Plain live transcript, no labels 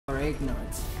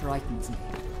Ignorance frightens me.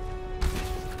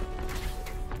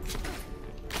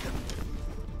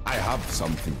 I have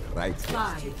something right here.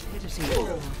 5,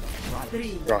 4,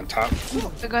 3. We're on top.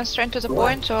 We're going straight to the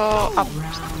point or up?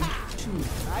 Round 2.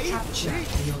 Capture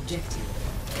the objective.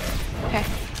 Okay.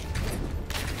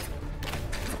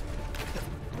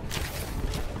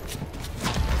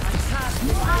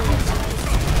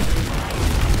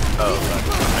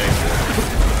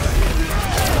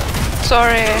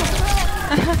 Sorry.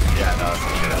 Yeah, no, it's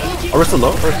okay. Orisa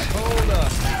low. Orisa.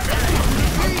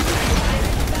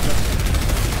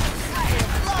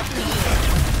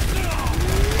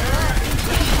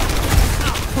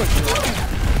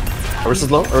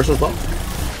 Orisa's low. Orisa's low.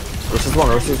 Orisa's long.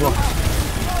 Orisa's long.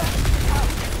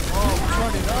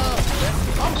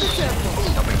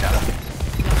 Jumping down.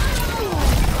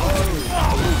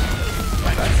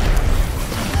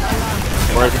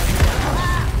 Where is it?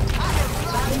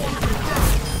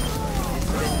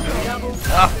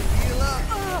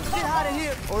 Get out of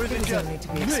here! Or is it just only to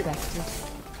be expected?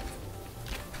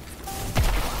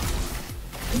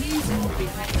 Please move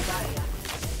behind the barrier.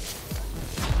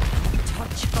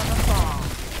 Touch from afar.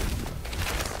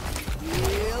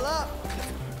 Heal up!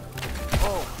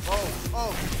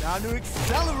 Oh, time to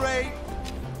accelerate!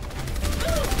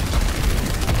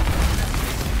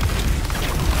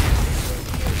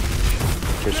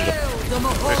 The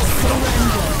Mahal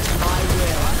surrender to my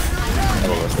will. Oh,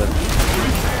 what's that?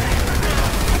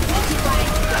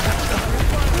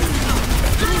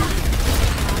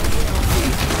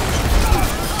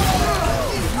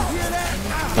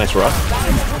 Nice rock.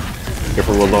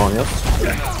 Careful, we're low on this.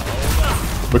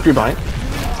 Look your behind.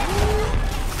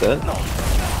 Dead.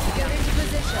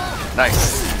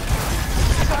 Nice.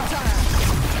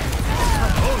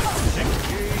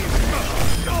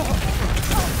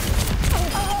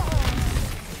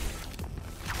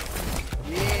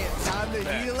 Yeah, time to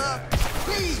heal up!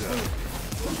 Please!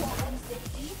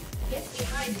 Get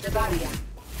behind the barrier.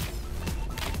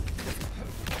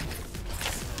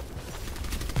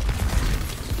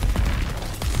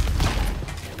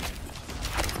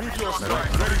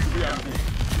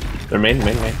 They're main.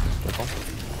 Careful.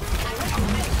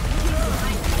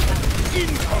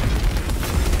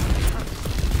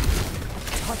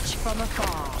 Touch from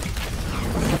afar.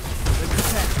 Let's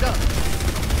test up!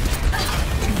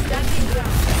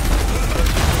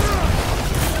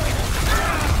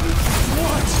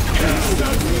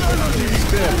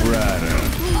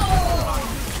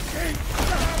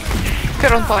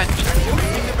 Get on point.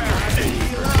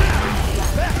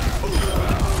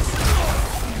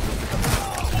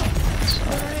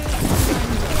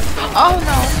 Oh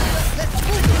no.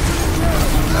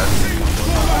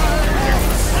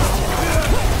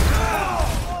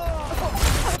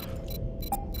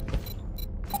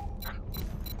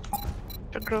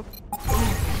 The group.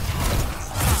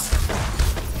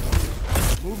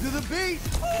 Move to the beat!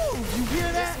 Ooh, you hear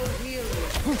that?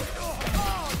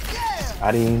 Oh, yeah!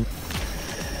 Adding.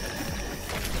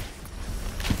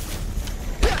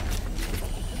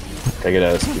 Can I get a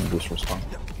speed boost from spawn?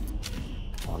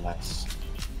 Oh, nice.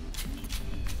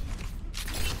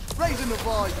 Raising the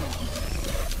volume!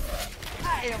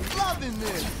 I am loving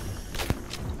this!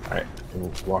 Alright,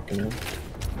 walking in.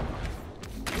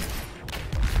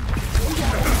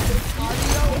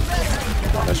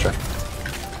 Nice try.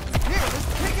 Here, let's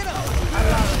pick it up!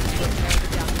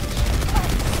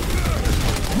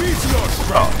 Meteor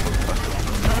strike!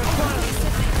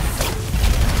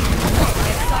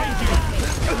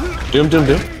 Doom.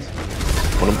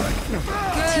 One of them.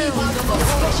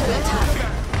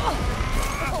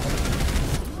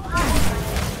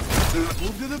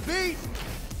 Move to the beat!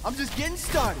 I'm just getting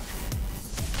started!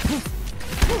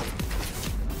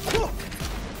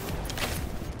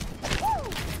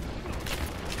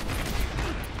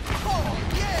 Oh,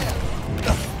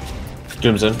 yeah!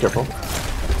 Doom's in, careful.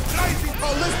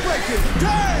 Oh, let's break it!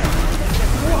 Damn!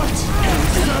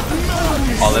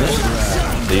 All in it.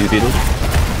 The easy beatles.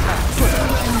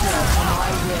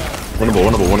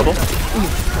 Winnable.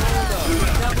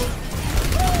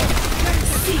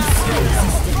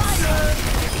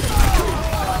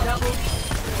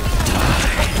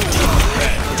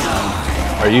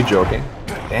 Are you joking?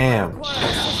 Damn.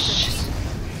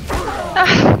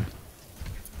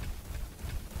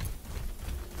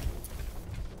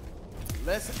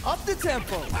 Let's up the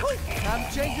tempo! Time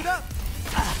to change it up!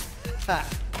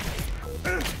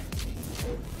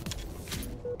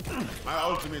 My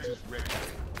ultimate is ready.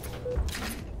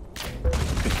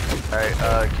 Alright,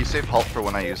 can you save halt for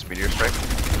when I use Meteor Strike?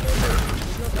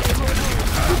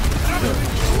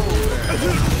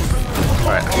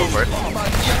 Alright, I'll go for it.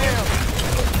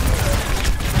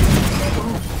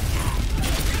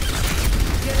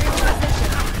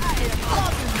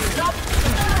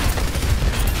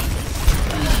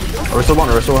 Orisa 1,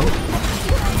 Orisa 1.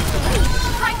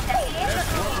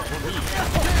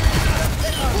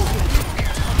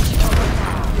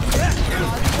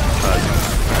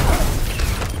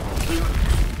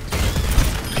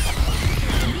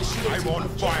 I'm on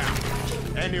fire.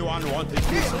 Anyone want a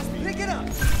piece of me? Pick it up.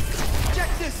 Check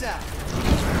this out.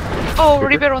 Oh,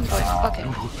 Reaper on point. Okay.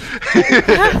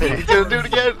 He's gonna do it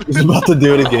again. He's about to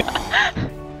do it again.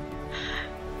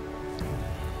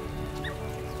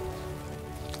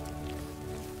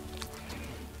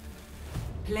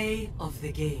 Play of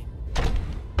the game.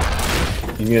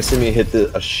 You're gonna see me hit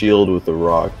a shield with a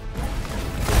rock.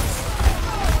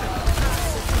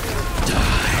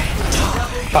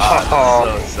 Oh,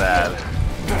 so sad.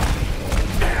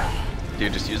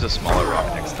 Dude, just use a smaller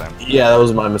rock next time. Yeah, that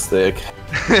was my mistake.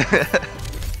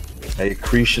 I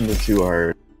accretioned it too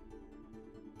hard.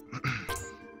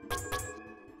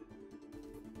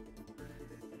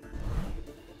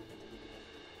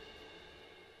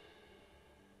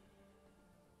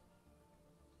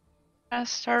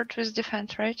 Start with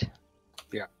defense, right?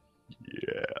 Yeah.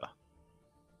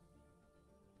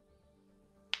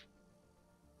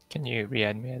 Can you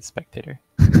re-add me as spectator?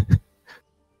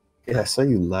 Yeah, I saw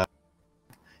you laugh.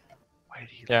 Why did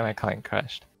he? Yeah, my client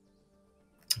crashed.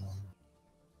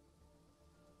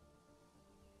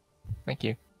 Thank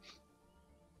you.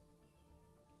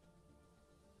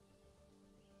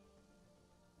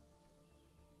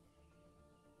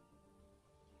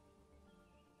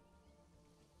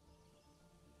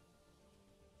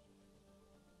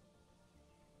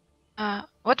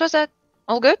 What was that?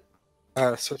 All good?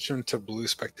 Switch him to blue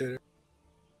spectator.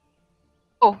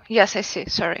 Oh, yes, I see.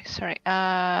 Sorry.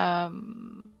 All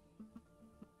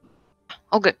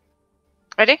good.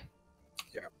 Ready?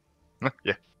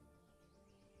 Yeah.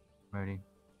 Ready.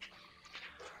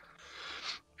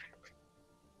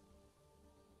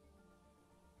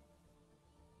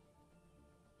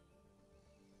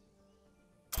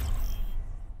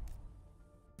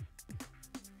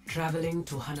 Traveling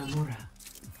to Hanamura.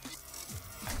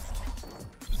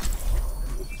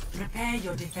 Prepare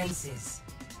your defenses.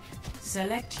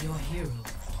 Select your hero.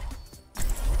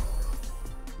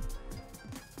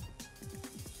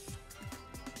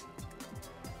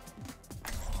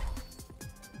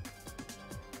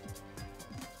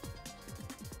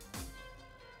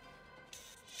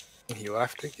 He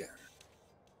laughed again.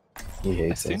 He As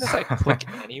hates soon it. as I click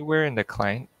anywhere in the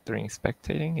client during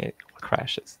spectating, it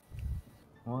crashes.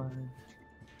 What?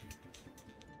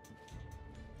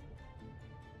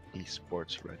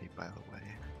 Esports ready, by the way.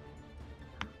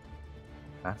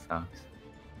 That sucks.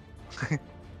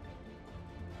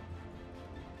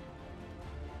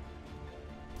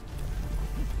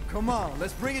 Come on,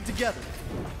 let's bring it together.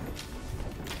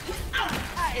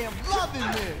 I am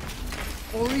loving this.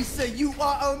 Orisa, you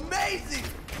are amazing.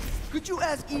 Could you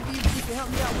ask Evie if she can help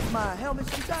me out with my helmet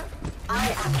sometime?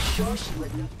 I am sure she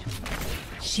would love to.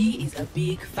 She is a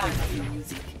big fan of your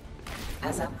music.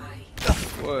 As am I.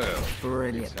 Well,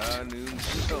 Brilliant. it's high noon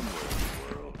somewhere in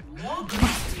the world. More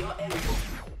grease to your elbow.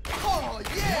 Oh,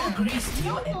 yeah. More grease to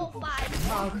your elbow.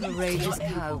 Oh, courageous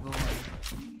cowboy.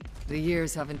 The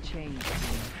years haven't changed.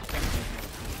 I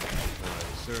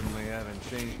certainly haven't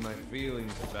changed my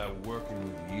feelings about working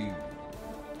with you.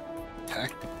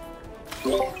 Attack.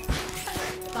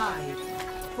 5,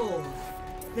 4,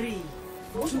 3,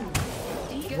 2,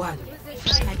 1.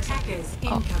 Attackers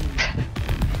incoming.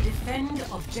 Defend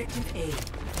objective A.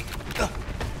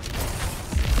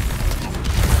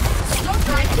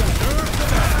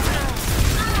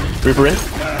 Reaper in.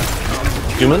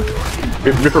 Human.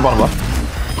 Reaper bottom left.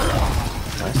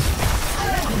 Nice.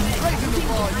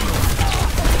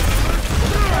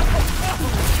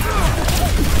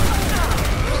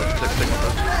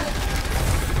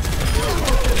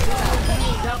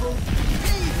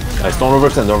 Nice, don't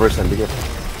overextend, be careful.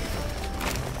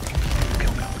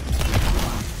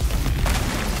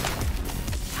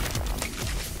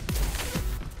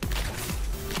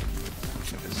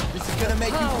 This is gonna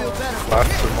make you feel better.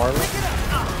 Left for Marley.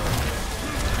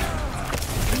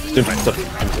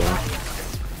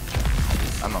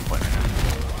 I'm on point right now.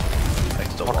 I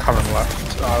can still I'll walk. come in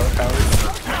left. Alley.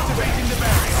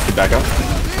 Get back up.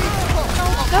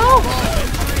 No!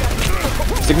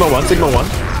 Sigma 1, Sigma 1.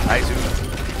 Nice.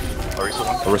 Orisa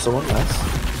 1. Orisa 1, nice.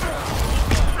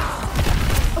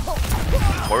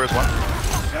 Warriors 1.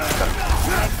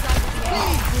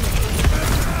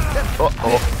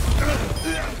 Oh.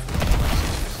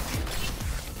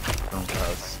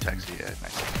 It's taxi, yeah,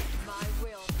 nice.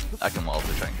 I can wall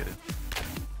to try and get it.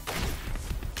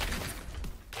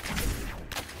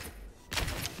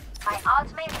 My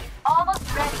ultimate is almost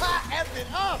ready. F it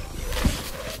up.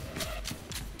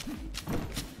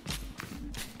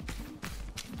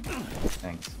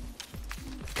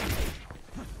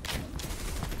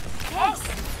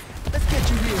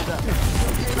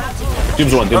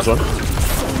 Doom's one, Doom's one. Doom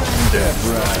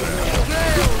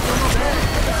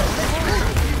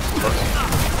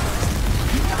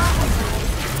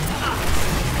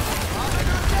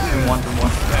one, Doom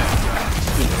one.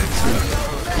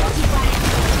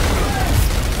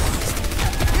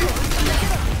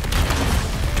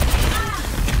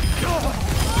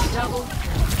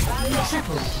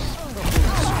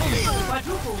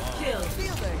 Quadruple kill.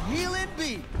 Feel the healing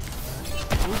beat.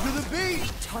 Move to the beat.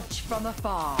 Touch from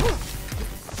afar. Do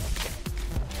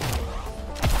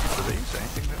they use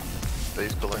anything there? They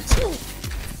use Goliath.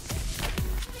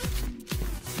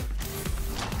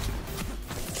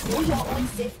 For your own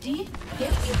safety,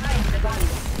 get behind the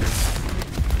barrier.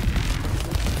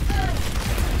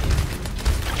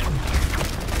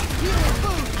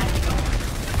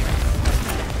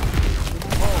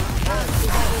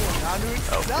 Time to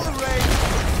accelerate.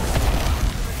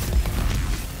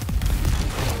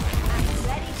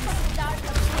 Ready to start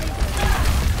the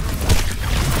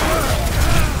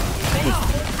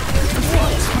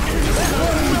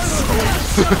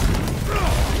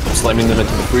Slamming them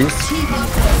into the freeze.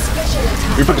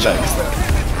 Reaper attack.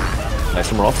 Nice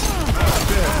from Roth.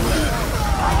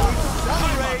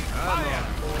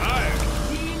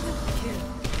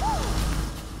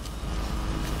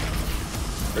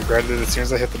 Regretted it as soon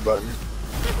as I hit the button.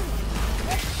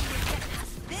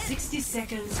 60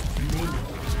 seconds.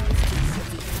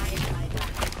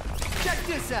 Check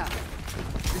this out.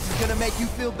 This is gonna make you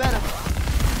feel better.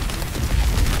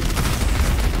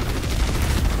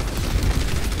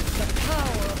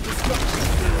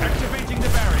 Activating the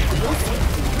barrier.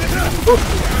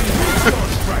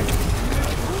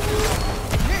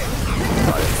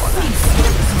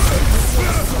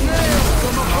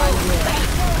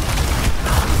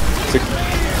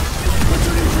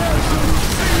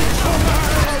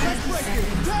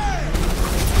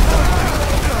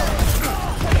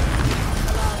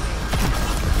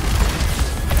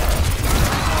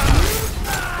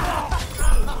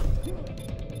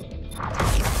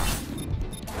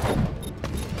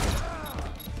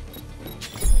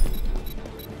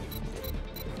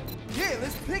 Yeah,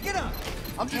 let's pick it up.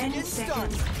 I'm just 10 getting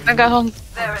started. seconds. I got home.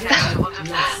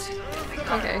 Lost.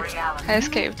 Okay, I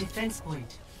escaped. Defense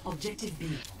point. Objective B.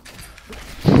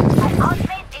 My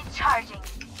ultimate is charging.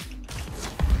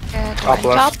 Get Top right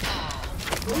left. up.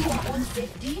 For your own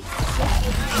safety, get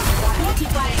behind the barrier.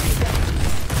 Fortifying yourself.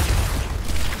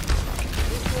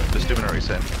 Just doing a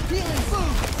reset. Healing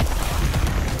food.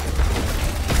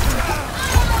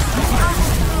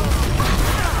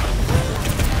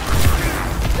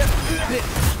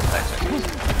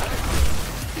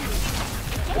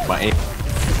 My aim.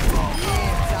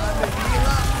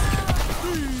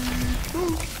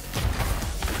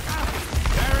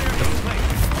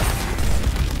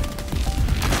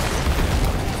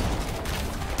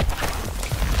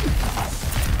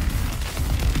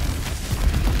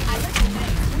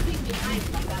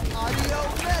 Audio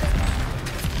medic.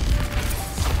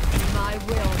 My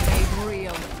will made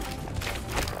real.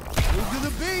 Move to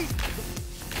the beat.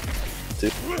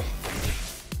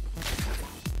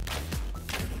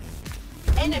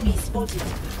 Enemy spotted.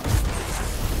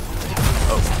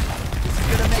 This is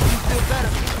gonna make you feel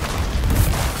better.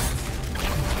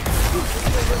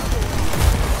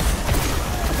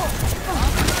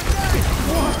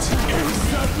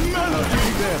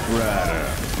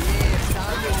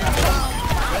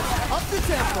 Up the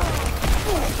tempo.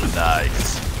 Nice.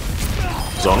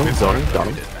 Zoning, zoning, got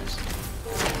him.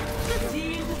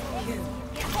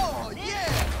 Oh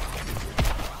yeah.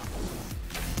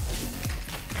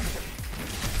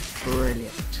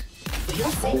 Brilliant. For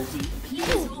your safety, please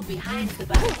move behind the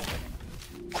barrier.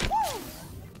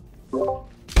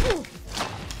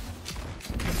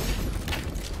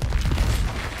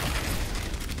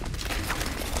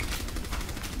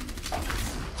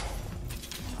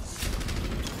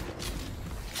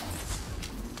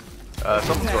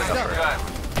 Something's going up there.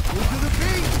 Move to the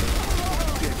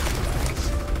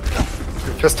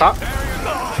beat. Just top.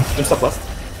 Doom stuff left.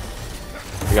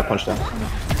 He got punched down.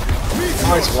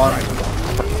 Nice one.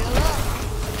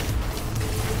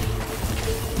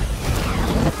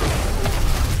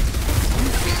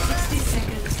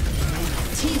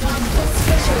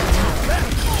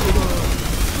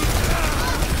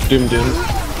 Doom, Doom.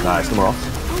 Nice, no more off.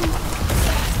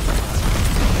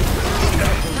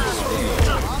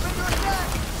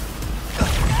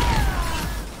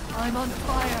 I'm on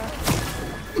fire.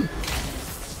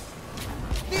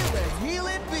 Feel the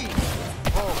healing beat.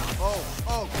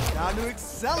 Oh. Time to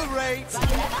accelerate.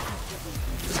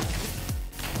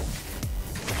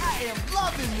 I am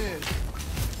loving this.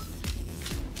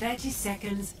 30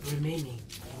 seconds remaining.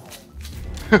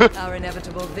 Our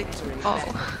inevitable victory. Oh.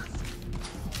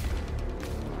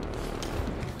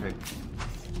 Okay.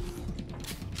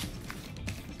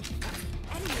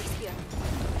 Enemies here.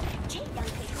 Take them.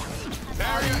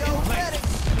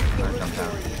 Gonna jump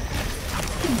down.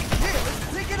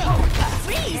 Pick it up.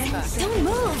 Freeze! Don't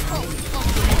move!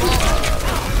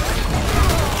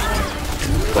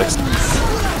 Flex.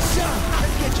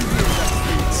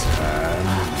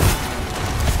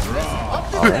 Up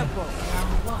the tempo.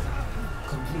 Round one.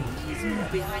 Complete. Move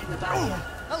behind the barrier.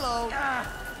 Hello.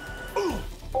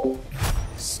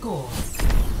 Score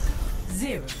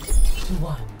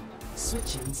 0-1.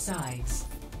 Switching sides.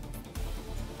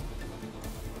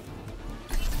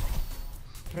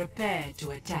 Prepare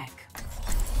to attack.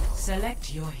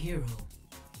 Select your hero.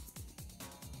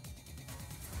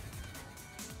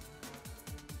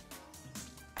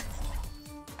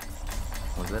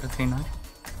 Was that a T9?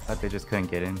 Thought they just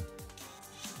couldn't get in.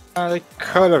 They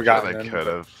could have Yeah, gotten they in. could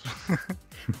have.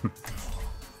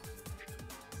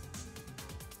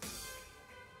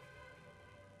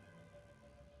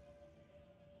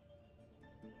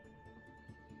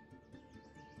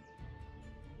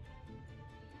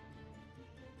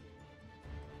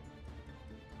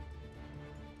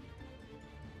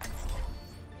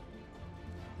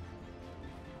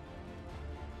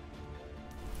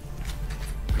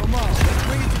 Come on, let's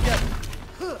bring it together.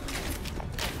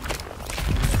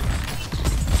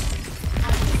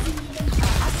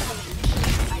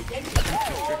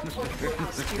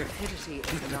 Stupidity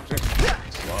is not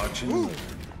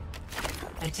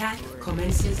Attack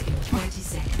commences in 20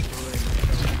 seconds.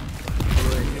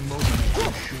 In a moment,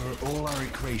 I'm sure all our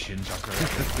equations are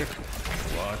correct.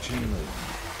 Watching.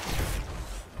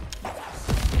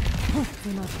 Do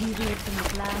not deviate from the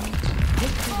plan.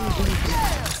 Victory will be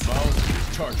Mouse is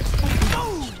charging.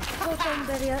 Proton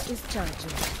barrier is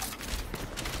charging.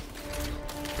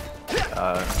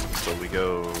 So we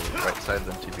go right side,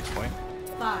 then TP's point.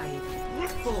 5,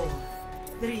 4,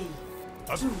 3,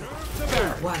 2,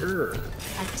 1.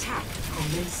 Attack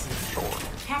commences.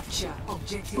 Capture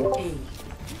objective A.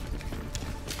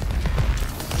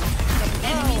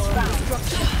 Enemies found.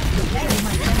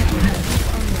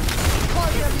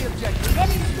 Party on the objective.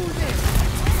 Let's move in.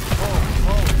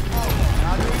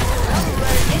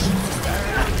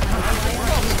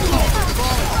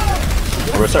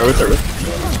 Restart.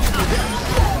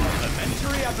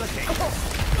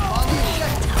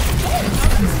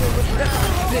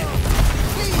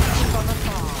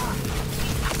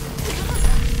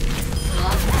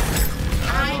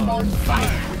 I'm on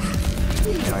fire.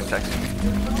 Can I text me?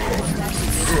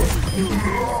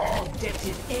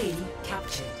 Objective A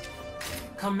captured.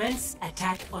 Commence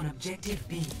attack on objective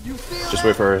B. You feel Just that?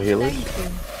 wait for a healer.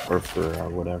 Or for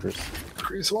whatever's.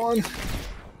 Freeze one.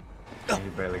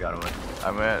 You barely got away.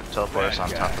 I'm gonna teleport us on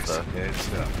top of the Heads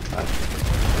up.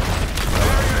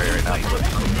 area right now.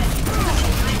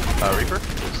 Reaper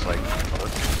is like.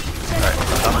 Alright,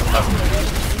 up.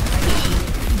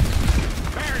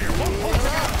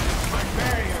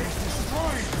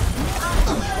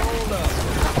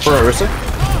 For Arista?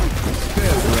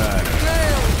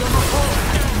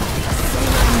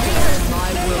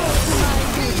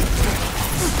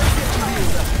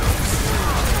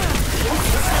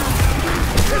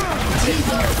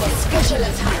 Special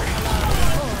attack.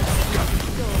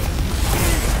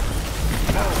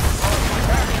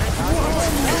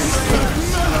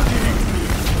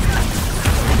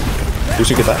 You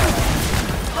should get that.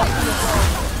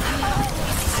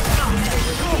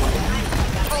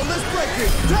 Oh, let's break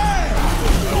it. Damn!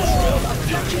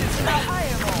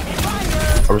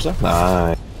 Arista?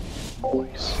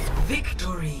 Nice.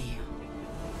 Victory.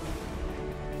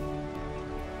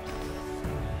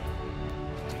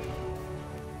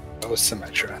 No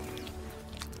Symmetra.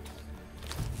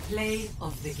 Play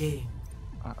of the game.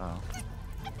 Uh-oh.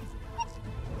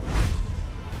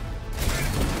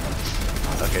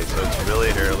 Okay, so it's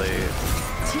really early.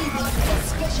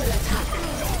 Special attack.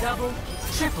 Double,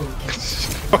 triple kill.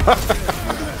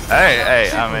 Hey,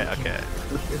 I mean, okay.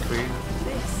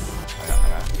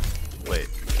 Wait.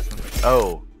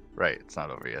 Oh, right, it's not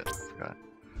over yet. I forgot.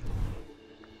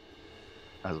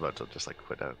 I was about to just like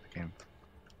quit out the game.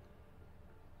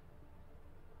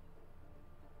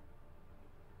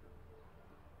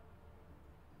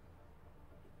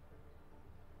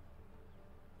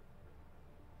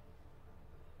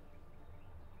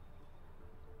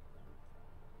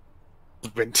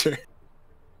 Winter.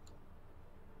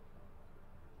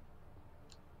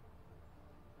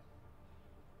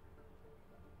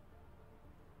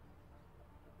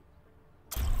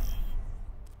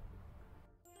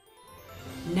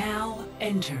 Now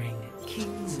entering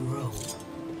King's Row.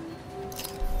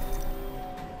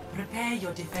 Prepare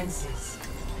your defenses.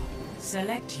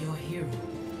 Select your hero.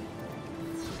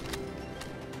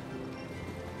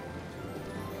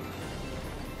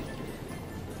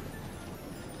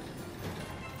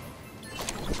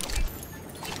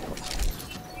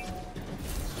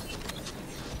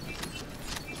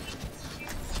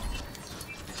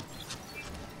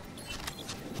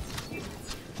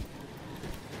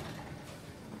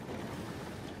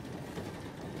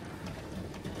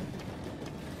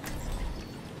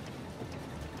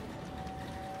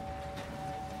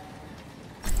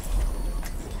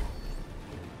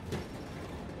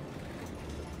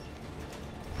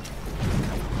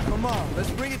 Come on, let's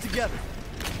bring it together.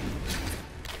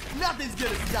 Nothing's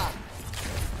gonna stop.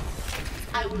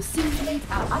 I will simulate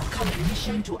our upcoming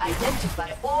mission to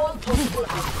identify all possible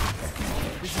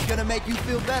outcomes. This is gonna make you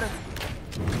feel better.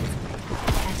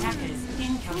 Attackers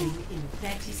incoming in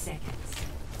 30 seconds.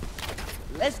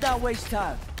 Let's not waste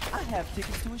time. I have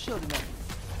tickets to a show tonight.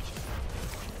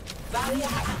 Barrier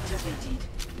activated.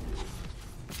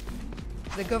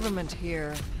 The government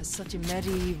here has such a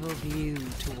medieval view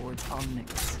towards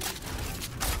Omnics.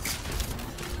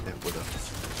 It would have.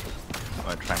 I'm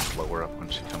gonna try and blow her up when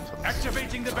she comes up.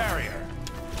 Activating the barrier.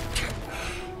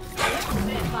 5,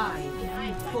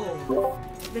 4,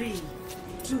 3,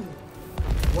 2,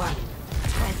 1.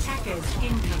 Attackers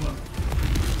incoming.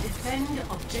 Defend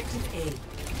objective A.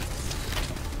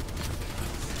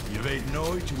 Jag vet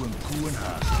nooit hoe een koe een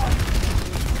haas.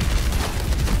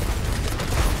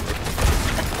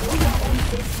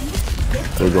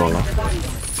 We're going now.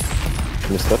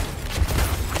 Missed it.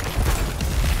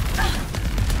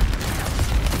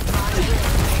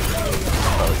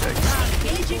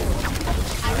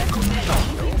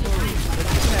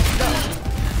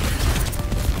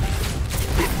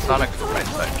 Sonic right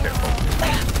side, careful.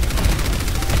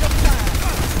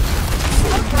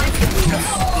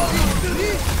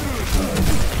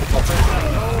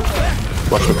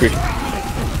 Watch the creep.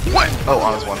 What? Oh,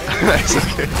 on his one. Nice,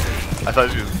 okay. I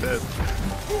thought she was dead.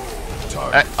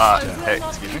 Hey,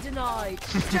 excuse me.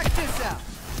 Check this out.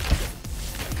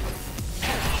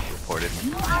 Reported.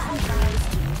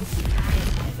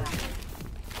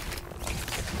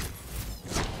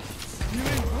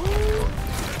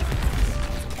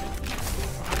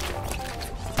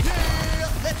 Yeah,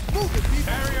 let's move it, people.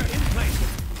 Barrier in place.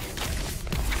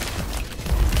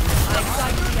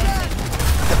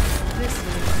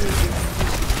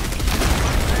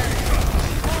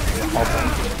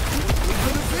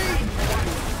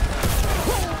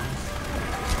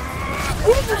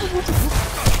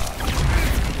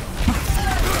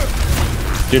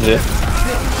 Dude's it.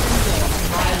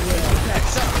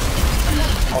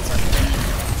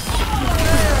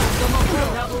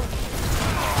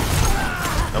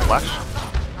 No flash?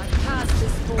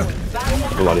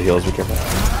 A lot of heals, be careful.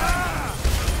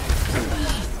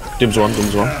 Doom's one,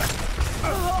 Doom's one.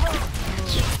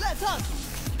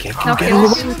 Can't No get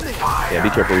kills. him. Yeah, be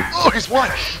careful. Oh, he's one!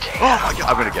 Oh my god,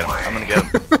 I'm gonna get him. I'm gonna get him.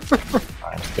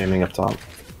 I'm spamming up top.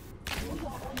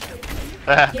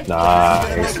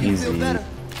 Nice, easy.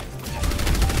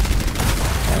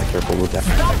 Careful with that.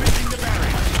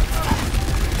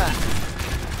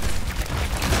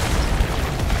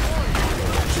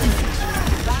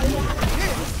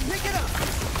 Pick it up.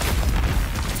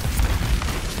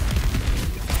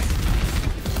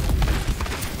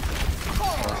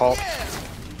 Halt.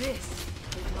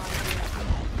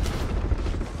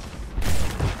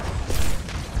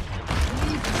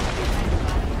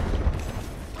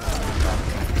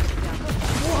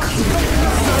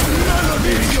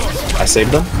 I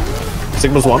saved them.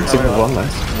 Sigma's one, nice.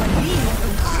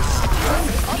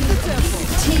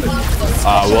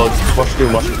 Well, watch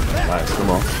Doom, watch. Nice, come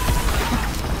on.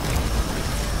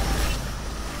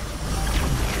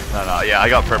 No, yeah, I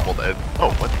got purpled.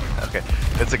 Oh, what? Okay,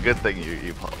 it's a good thing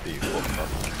you pulled him up.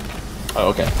 Oh,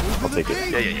 okay. I'll take it.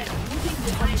 Yeah.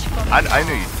 I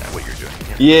knew what you were doing.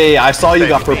 Yeah, I saw you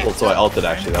got purple, so I ulted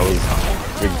actually. That was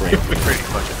big brain. Pretty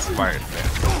fucking smart, man.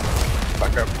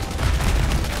 Back up.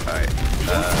 Alright,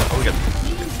 we got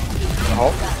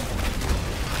Halt.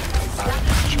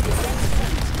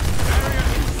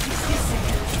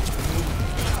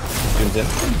 Doom's in.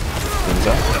 Doom's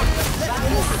up.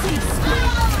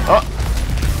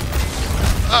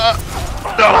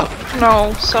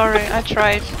 No, sorry, I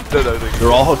tried. No.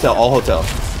 They're all hotel, all hotel.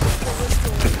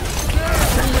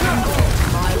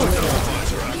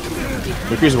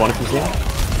 Mercury's one if you can.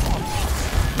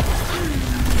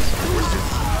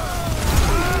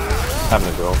 Having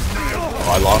a go.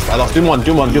 Oh, I lost. Doom one.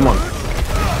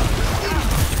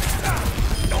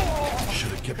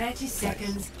 30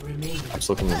 seconds remaining. I'm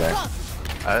still coming back.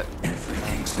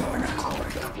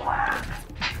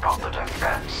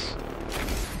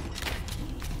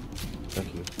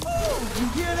 Thank you. You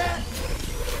hear that?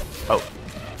 Oh.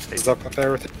 Is up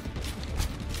there with it?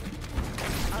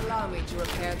 Allow me to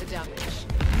repair the damage.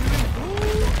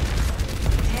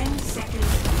 10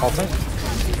 seconds. Halting?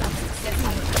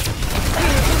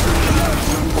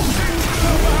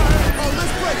 Oh,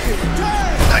 let's break it.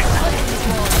 Turn!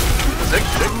 Sick.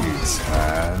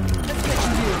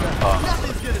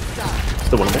 Nothing's gonna stop.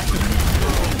 Still one more.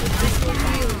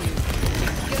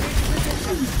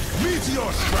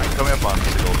 Meteor strike. Coming up on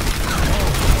Sigil.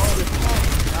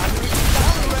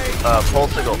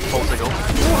 Pull Sigil.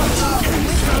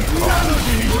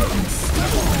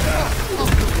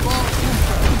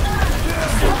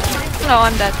 No,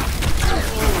 I'm dead.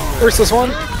 Where's this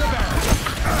one?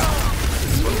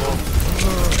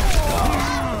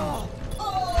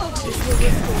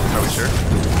 Are we sure?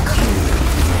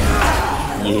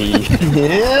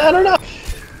 Yeah, I don't know.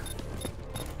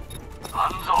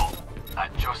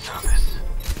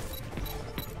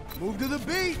 Move to the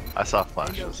beat. I saw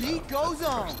flashes. The beat goes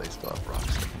on. They still have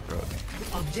rocks that can throw at me.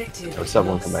 Objective. Let's have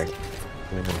one come back.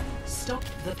 Stop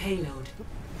the payload.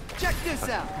 Check this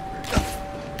out.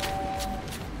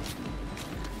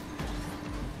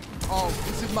 Oh,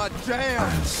 this is my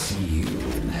jam. See you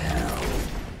in hell.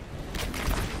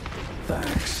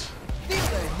 Thanks. Feel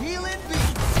the healing beat.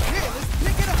 Here, let's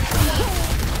pick it up.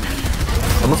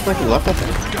 Almost like he left, I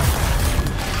think.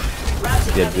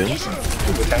 Yeah, Jim.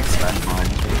 Thanks, man.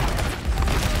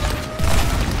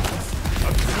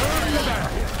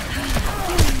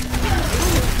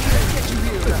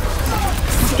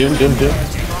 Doom.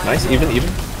 Nice, even.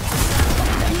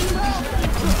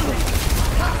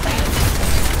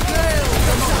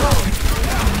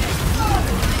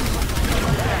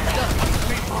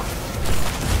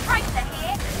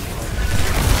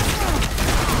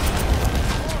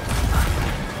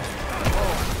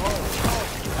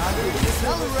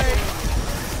 Accelerate.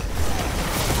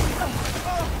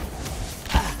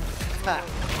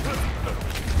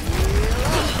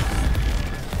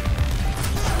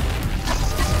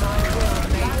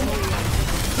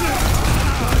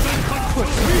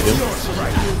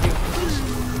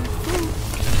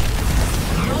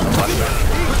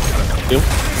 Doom.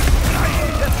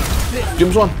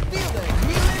 Doom's one.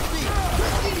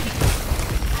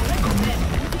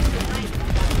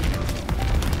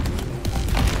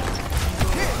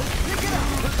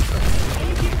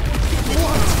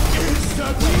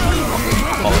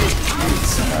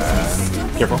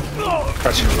 Careful.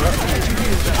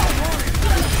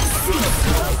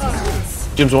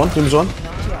 Doom's one.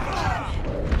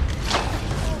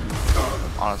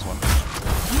 Honest one.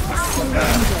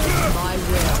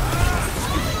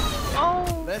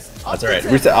 Oh. That's alright.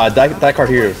 Reset. Die card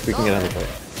here if we can get another fight.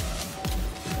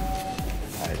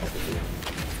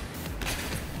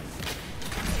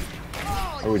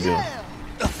 What are we doing?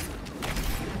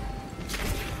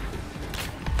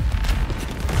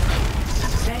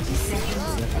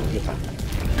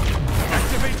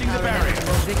 Activating the barrier.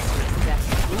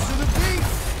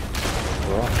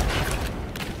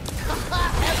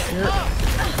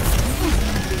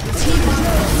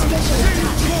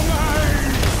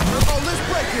 Oh, let's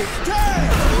break it. Turn!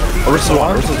 Versus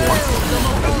one.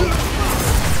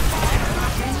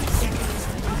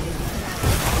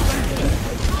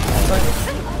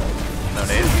 No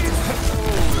nade.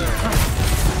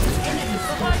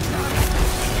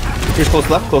 Here's close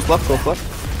left.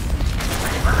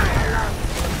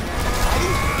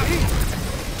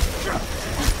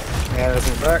 Yeah, this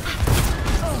is back.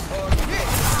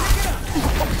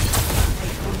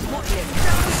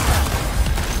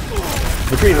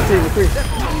 McCree.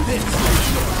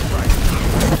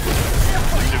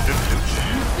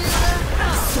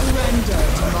 Surrender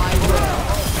to my will.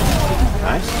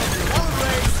 Nice.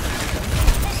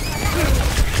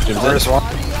 Jim's First in. one.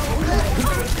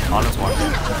 Honest one.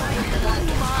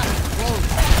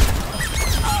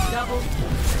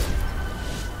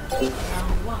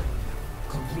 Round 1.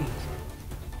 Complete.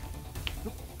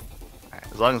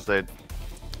 As long as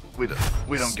we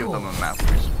don't give them a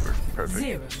masterpiece, we're perfect.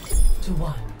 0 to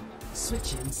 1.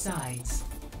 Switching sides.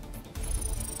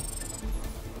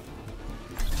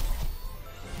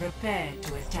 Prepare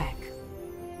to attack.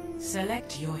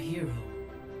 Select your hero.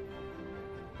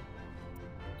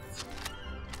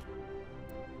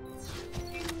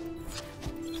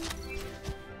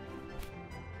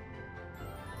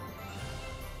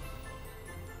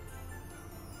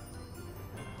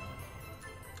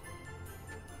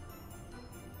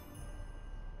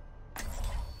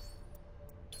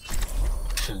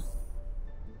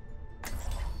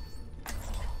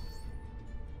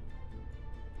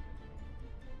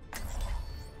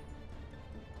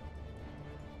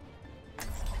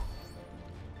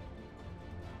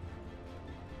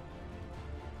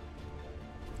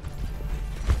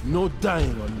 No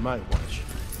dying on my watch.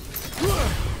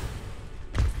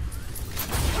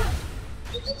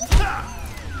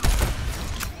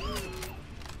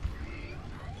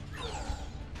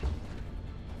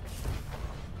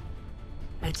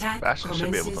 Attack Bastion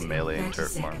should be able to commences in melee and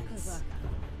 30 turret more. seconds.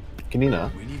 Can you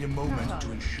not? We need a moment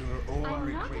to ensure all our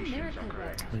I'm not a equations miracle are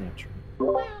correct. worker. Yeah, true.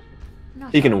 Well,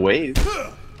 not He can always. wave.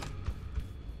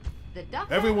 The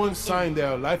doctor Everyone is signed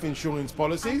their life insurance I'm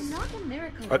policies? not a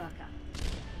miracle What? worker.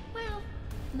 Well,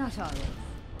 not always.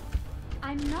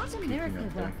 I'm not a miracle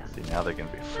worker. See, now they're gonna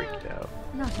be freaked out.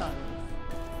 Not always.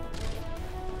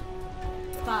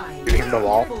 5, Shooting the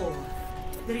wall. 4,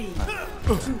 3,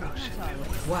 2,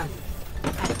 1.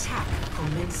 Attack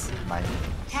commencing. Mine.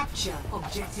 Capture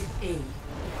objective A.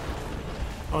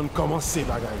 On commence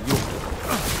bagay yo.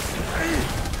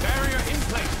 Barrier in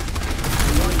place.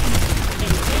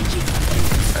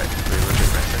 Alright, wait,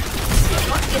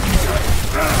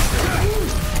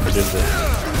 I did this.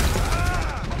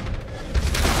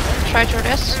 Try to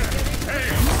this.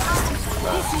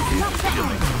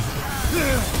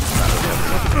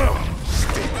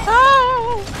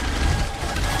 Oh!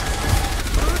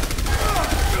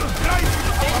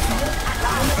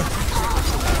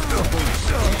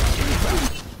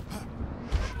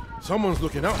 Someone's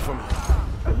looking out for me.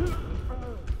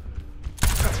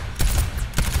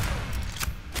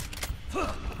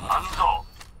 Hanzo,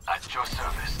 at your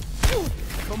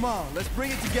service. Come on, let's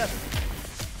bring it together.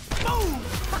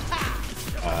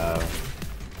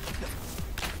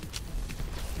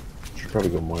 Should probably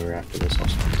go Moira after this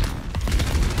also.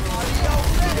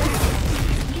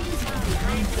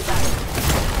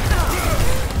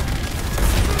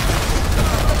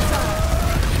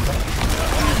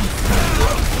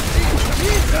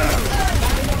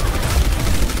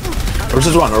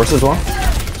 Versus one, versus one.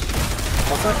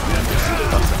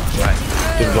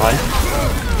 He's behind.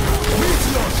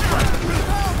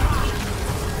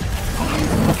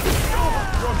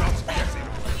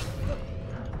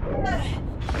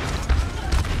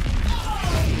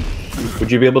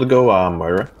 Would you be able to go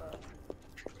Moira?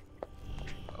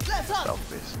 Let's up.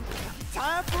 Self-based.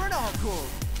 Time for an encore.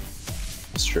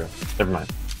 That's true. Never mind.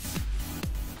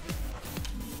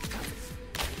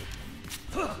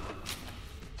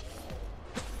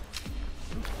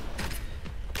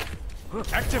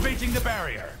 Activating the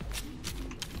barrier.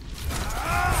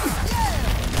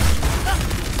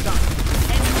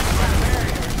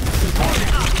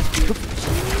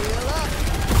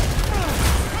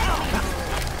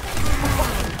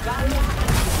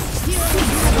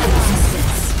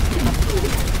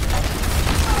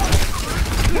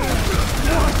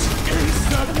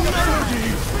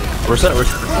 Where's that?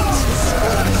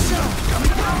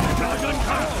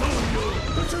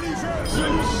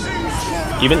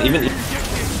 Even.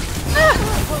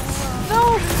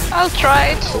 No, I'll try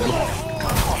it.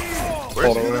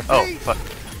 Where's he? Oh, fuck.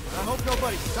 I hope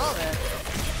nobody saw that.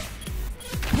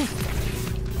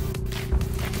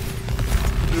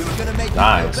 It's gonna make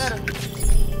Nice. you feel better.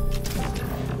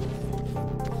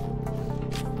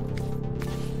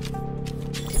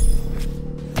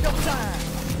 No time.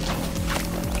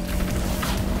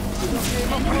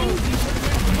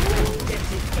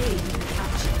 Objective A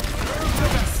captured.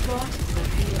 Escort the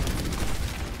field.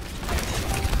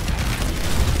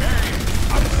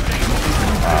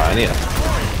 I need it.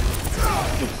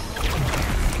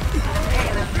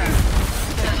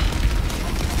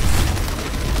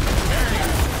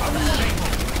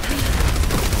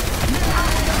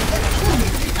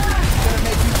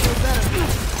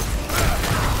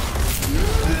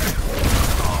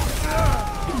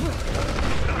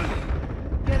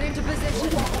 Get into position.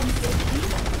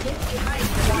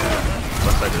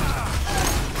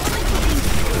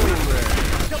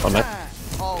 On that.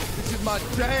 Oh, this is my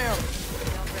jam.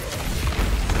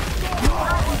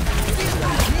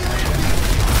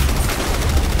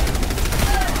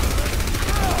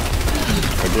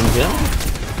 I didn't get him.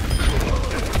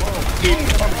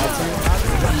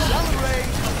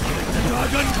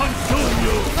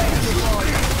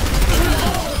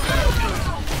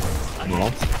 No.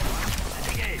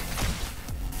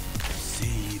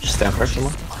 Just stand pressure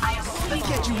more. Let's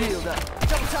get you healed up.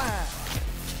 Double time.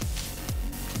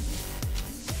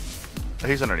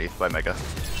 He's underneath by Mega.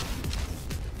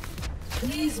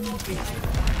 Please move it.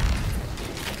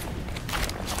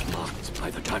 Marked by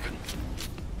the dragon.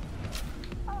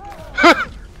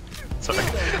 Sorry.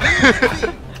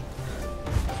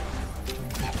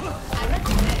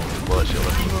 Bullet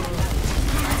shield.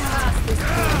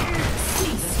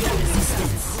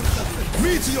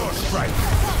 Meteor strike!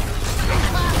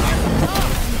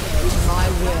 I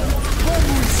will.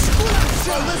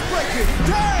 Let's break it.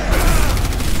 Damn!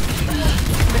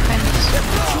 Behind us.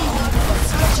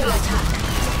 Too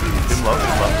low,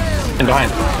 too low. And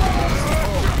behind.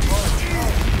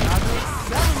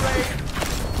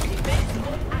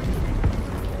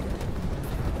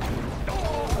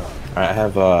 Alright, I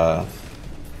have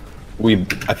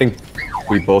I think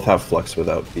we both have Flux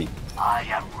without beat. I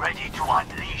am ready to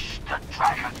unleash the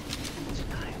dragon.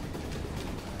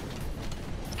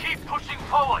 Keep pushing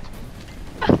forward.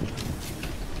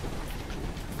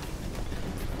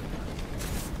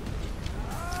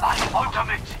 My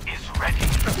ultimate is ready.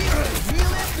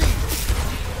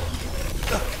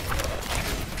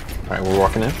 Alright, we're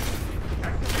walking in.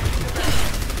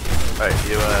 Alright,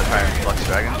 you try and Flux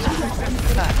Dragons?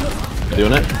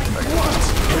 Doing it.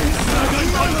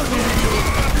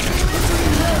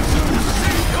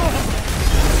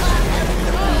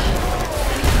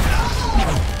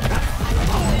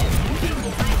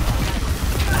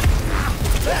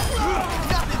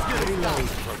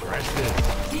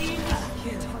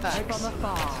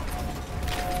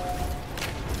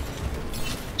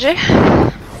 G.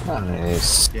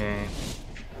 Nice. Yay.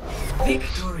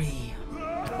 Victory.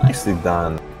 Nicely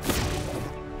done.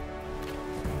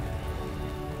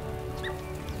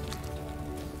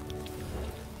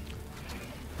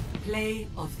 Play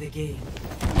of the game.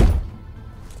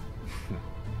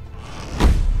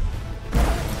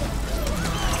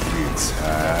 It's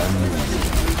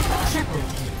Triple.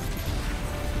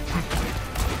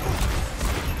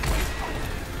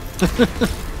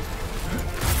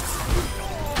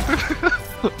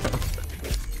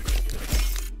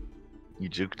 You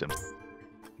juked him.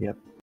 Yep.